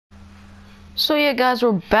So yeah guys,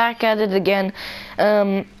 we're back at it again.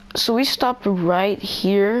 So we stopped right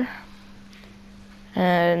here,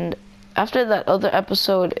 and after that other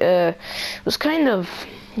episode, it was kind of,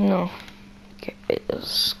 you know, it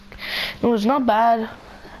was not bad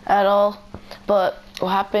at all. But what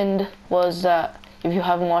happened was that, if you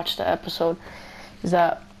haven't watched the episode, is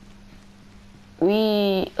that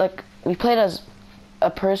we played as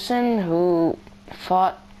a person who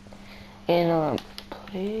fought in a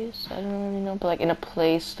place, I don't really know, but like in a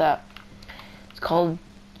place that it's called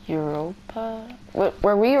Europa,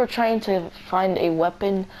 where we were trying to find a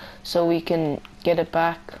weapon so we can get it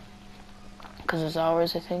back, because it's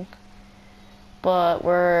ours, I think. But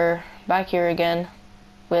we're back here again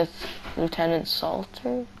with Lieutenant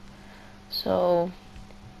Salter. So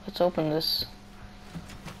let's open this.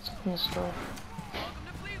 Let's open this door.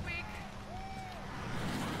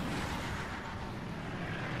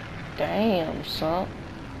 Damn, son.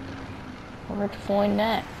 Where'd you find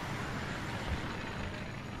that?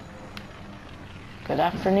 Good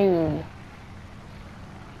afternoon.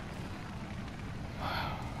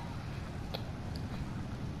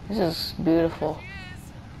 This is beautiful.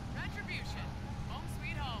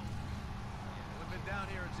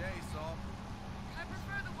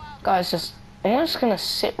 Guys, I'm just gonna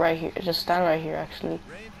sit right here. Just stand right here, actually.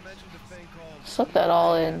 Suck that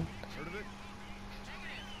all in.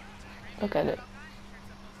 Look at it.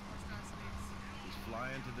 He's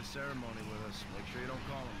flying to the ceremony with us. Make sure you don't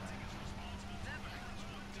call him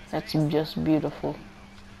that. That's just beautiful.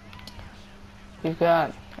 We've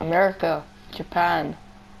got America, Japan,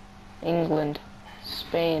 England,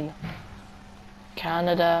 Spain,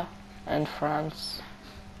 Canada, and France.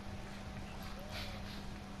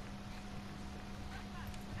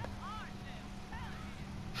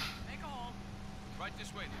 Right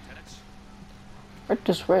this way, lieutenants. Right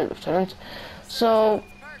this way, Lieutenant. So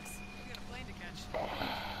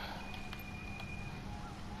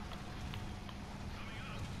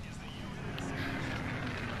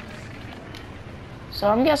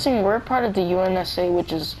I'm guessing we're part of the UNSA,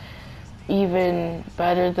 which is even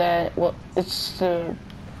better than, well, it's a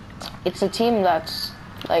team that's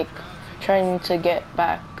like trying to get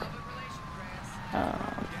back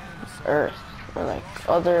Earth, or like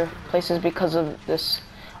other places, because of this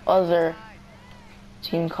other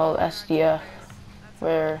team called SDF,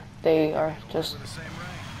 where they are just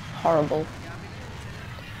horrible.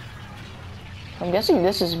 I'm guessing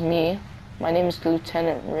this is me. My name is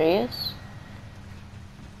Lieutenant Reyes.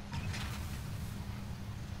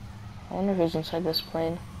 I wonder who's inside this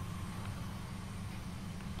plane.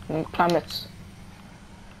 And planets.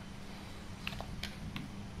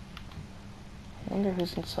 I wonder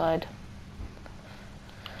who's inside.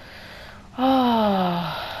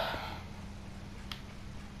 Ah,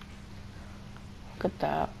 look at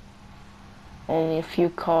that. Only a few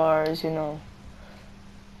cars, you know.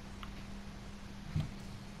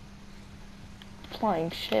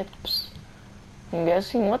 Flying ships. I'm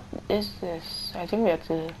guessing, what is this? I think we have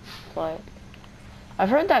to fly it. I've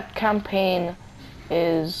heard that campaign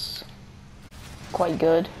is quite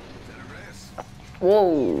good.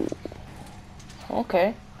 Whoa.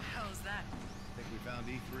 Okay. How is that? I think we found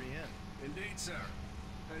E3N. Indeed, sir.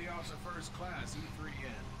 Petty Officer First Class,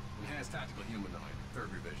 E3N. Enhanced Tactical Humanoid,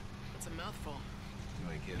 3rd Revision. It's a mouthful.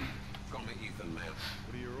 You ain't kidding. Call me Ethan, ma'am.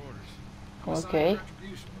 What are your orders? Okay.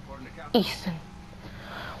 Retribution, according to Captain. Ethan.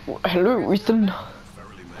 Hello, Ethan.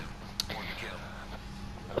 Thoroughly, ma'am.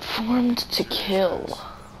 Formed Formed to kill. to kill.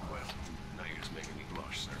 Well, now you're just making me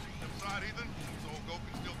blush, sir. Inside, Ethan. So go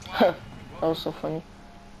can still fly. That was so funny.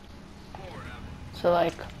 Forward, Admiral. So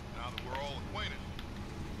like, Now that we're all acquainted,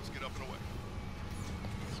 let's get up and away.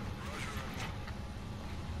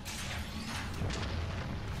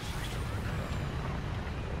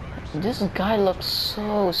 this guy looks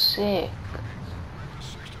so sick.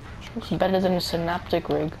 Looks better than a synaptic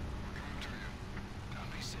rig.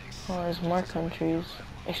 Oh, there's more countries.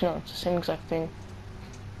 Actually, no, it's the same exact thing.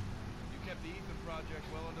 You kept the Ethan project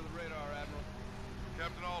well under the radar, Admiral.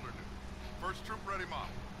 Captain Alder knew. First troop ready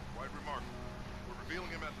model. Quite remarkable. We're revealing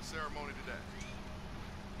him at the ceremony today.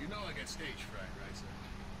 You know I get stage fright, right, sir?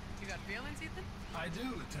 You got feelings, Ethan? I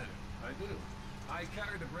do, Lieutenant. I do. I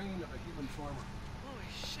carry the brain of a human farmer. Holy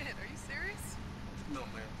shit, are you serious? No,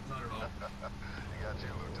 ma'am. Not at all. He got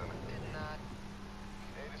you, Lieutenant. Did not.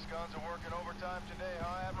 Hades guns are working overtime today,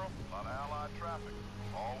 huh, Admiral? A lot of Allied traffic.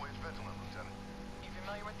 Always vigilant, Lieutenant. You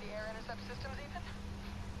familiar with the air intercept systems, Ethan?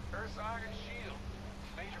 Earth's iron shield.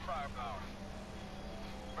 Major firepower.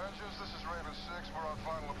 Vengeance, this is Raven 6. We're on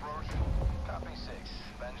final approach. Copy 6.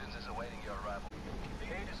 Vengeance is awaiting your arrival. The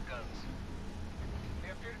Aegis guns.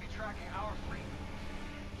 They appear to be tracking our fleet.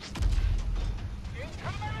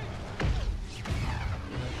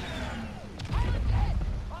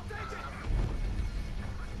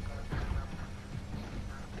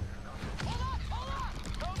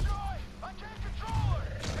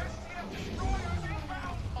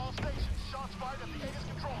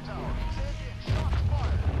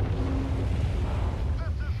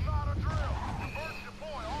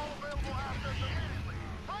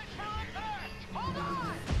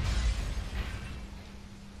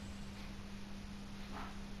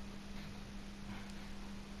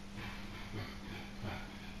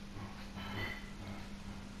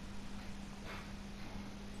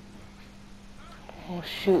 Oh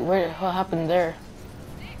shoot, what happened there?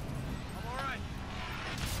 I'm alright.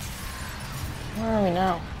 Where are we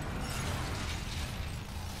now?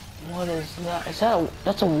 What is that?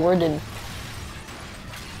 That's a warden.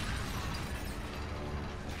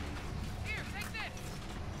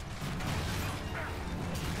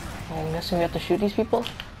 Oh, I'm guessing we have to shoot these people?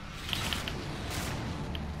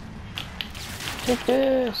 Take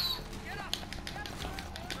this!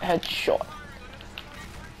 Headshot.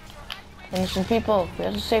 Innocent people. We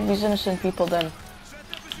have to save these innocent people then.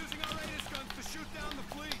 Seth is using our radius guns to shoot down the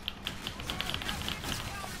fleet.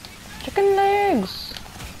 Chicken legs!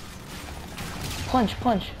 Punch,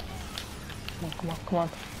 punch. Come on, come on, come on.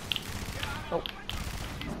 Oh.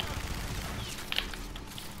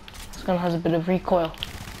 This gun has a bit of recoil.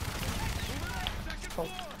 Oh,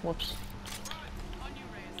 whoops.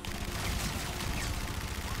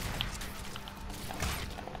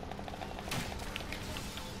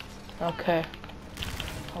 Okay.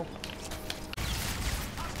 Oh.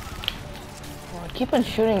 Oh, I keep on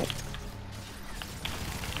shooting.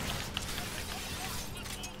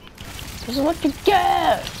 This is what you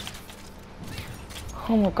get!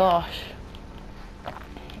 Oh my gosh.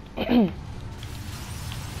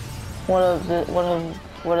 What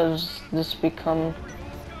has this become?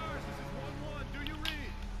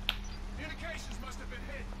 Communications must have been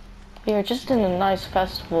hit. We were just in a nice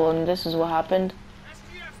festival and this is what happened?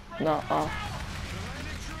 No,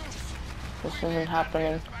 this isn't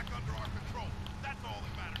happening. Back under our control. That's all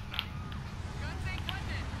that matters now. Guns ain't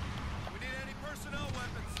cutting it. We need any personnel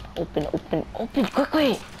weapons. Open, open, open,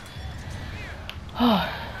 quickly!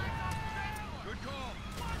 Good call.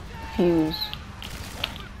 Fuse.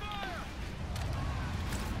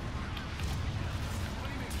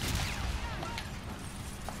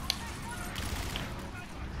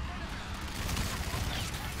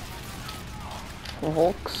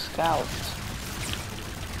 Volk Scout.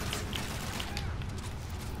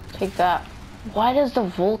 Take that. Why does the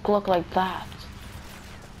Volk look like that?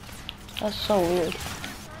 That's so weird.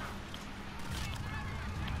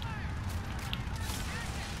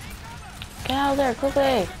 Get out of there,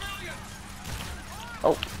 quickly!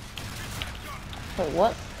 Oh. Wait,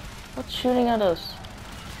 what? What's shooting at us?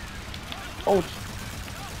 Oh.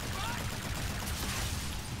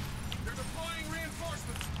 They're deploying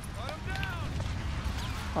reinforcements. Cut them down.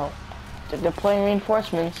 Oh. They're deploying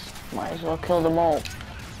reinforcements. Might as well kill them all.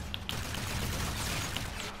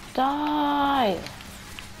 Die!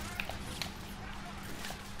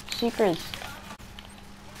 Secrets.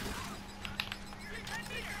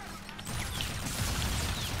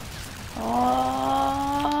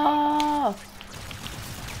 Ah!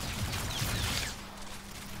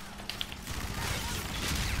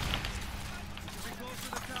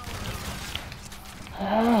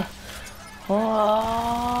 Ah! Ah!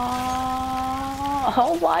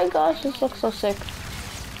 Oh my gosh, this looks so sick.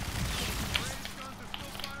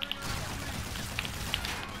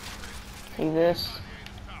 See this?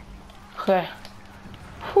 Okay.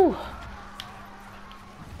 Whew.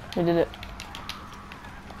 We did it.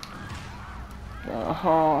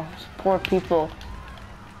 Oh, poor people.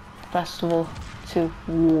 Festival to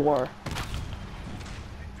war.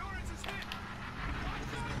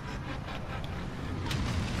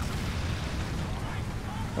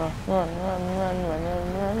 Run, run, run, run, run,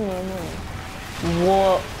 run, run, run, run.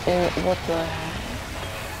 What the heck?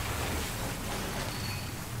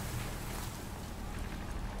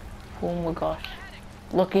 Oh my gosh.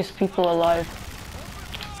 Luckiest people alive.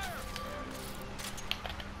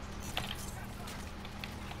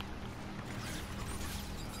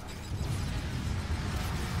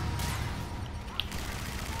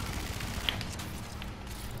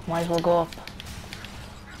 Might as well go up.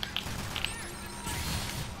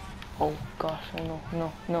 Oh gosh, oh no,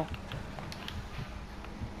 no, no.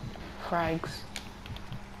 Frags.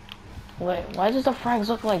 Wait, why does the frags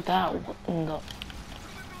look like that? What in the...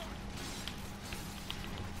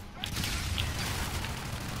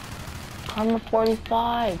 Karma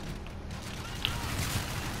 45.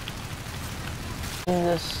 In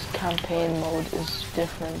this campaign mode is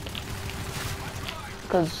different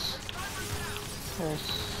because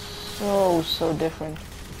it's so different.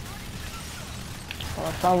 Oh,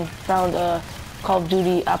 I found a Call of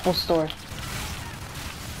Duty Apple Store.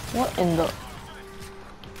 What in the...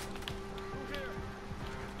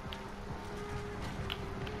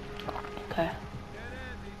 Okay.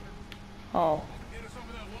 Oh.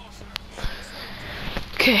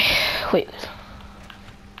 Okay, wait.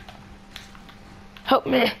 Help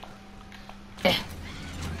me. You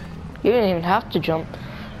didn't even have to jump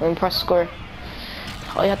and press square.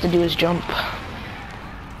 All you have to do is jump.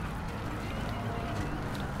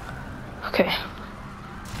 Okay.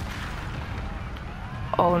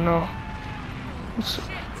 Oh no.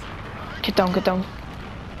 Get down, get down.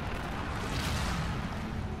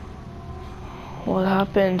 What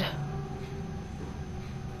happened?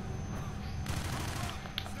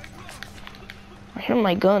 I hear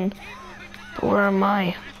my gun, but where am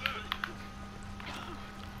I?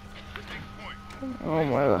 Oh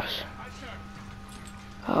my gosh.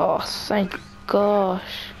 Oh, thank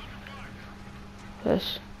gosh.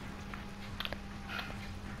 Yes.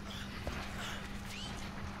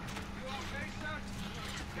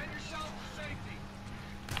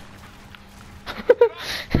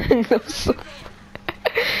 That was so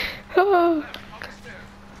oh,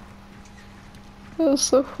 that was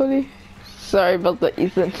so funny. Sorry about that,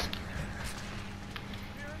 Ethan.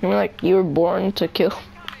 You're like, you were born to kill.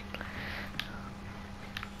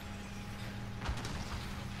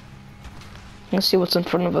 Let's see what's in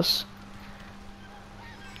front of us.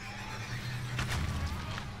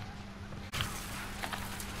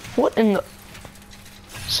 What in the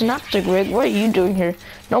synaptic rig? What are you doing here?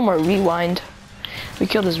 No more rewind. We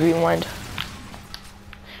killed his rewind.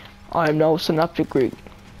 I am no synaptic rig.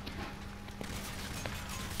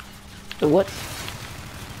 The what?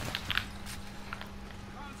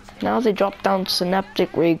 Now they drop down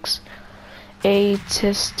synaptic rigs.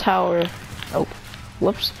 ATIS tower. Oh,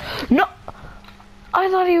 whoops. No! I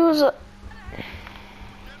thought he was a...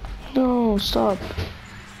 No, stop.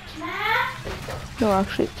 No,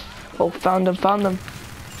 actually. Oh, found him, found him.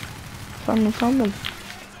 Found him, found him.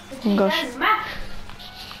 Oh my gosh.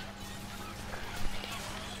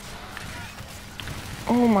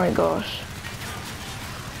 Oh my gosh.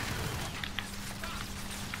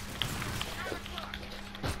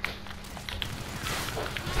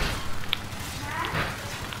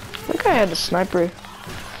 I think I had a sniper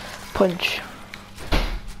punch.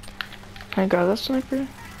 Can I grab that sniper? I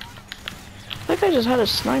think I just had a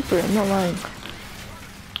sniper, I'm not lying.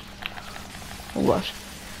 Oh gosh.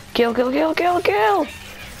 Kill, kill, kill, kill, kill!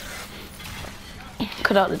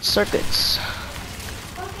 Cut out its circuits.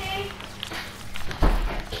 Okay.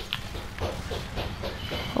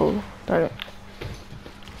 Oh, darn it.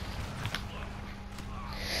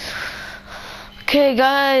 Okay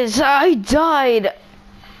guys, I died!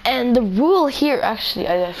 And the rule here, actually,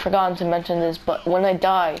 I forgot to mention this, but when I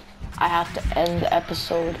die, I have to end the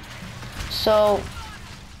episode. So,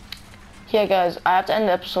 yeah guys, I have to end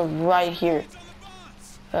the episode right here.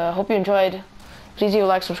 Hope you enjoyed. Please do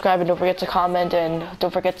like, subscribe, and don't forget to comment, and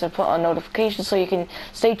don't forget to put on notifications so you can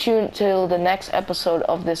stay tuned till the next episode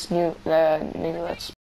of this new Let's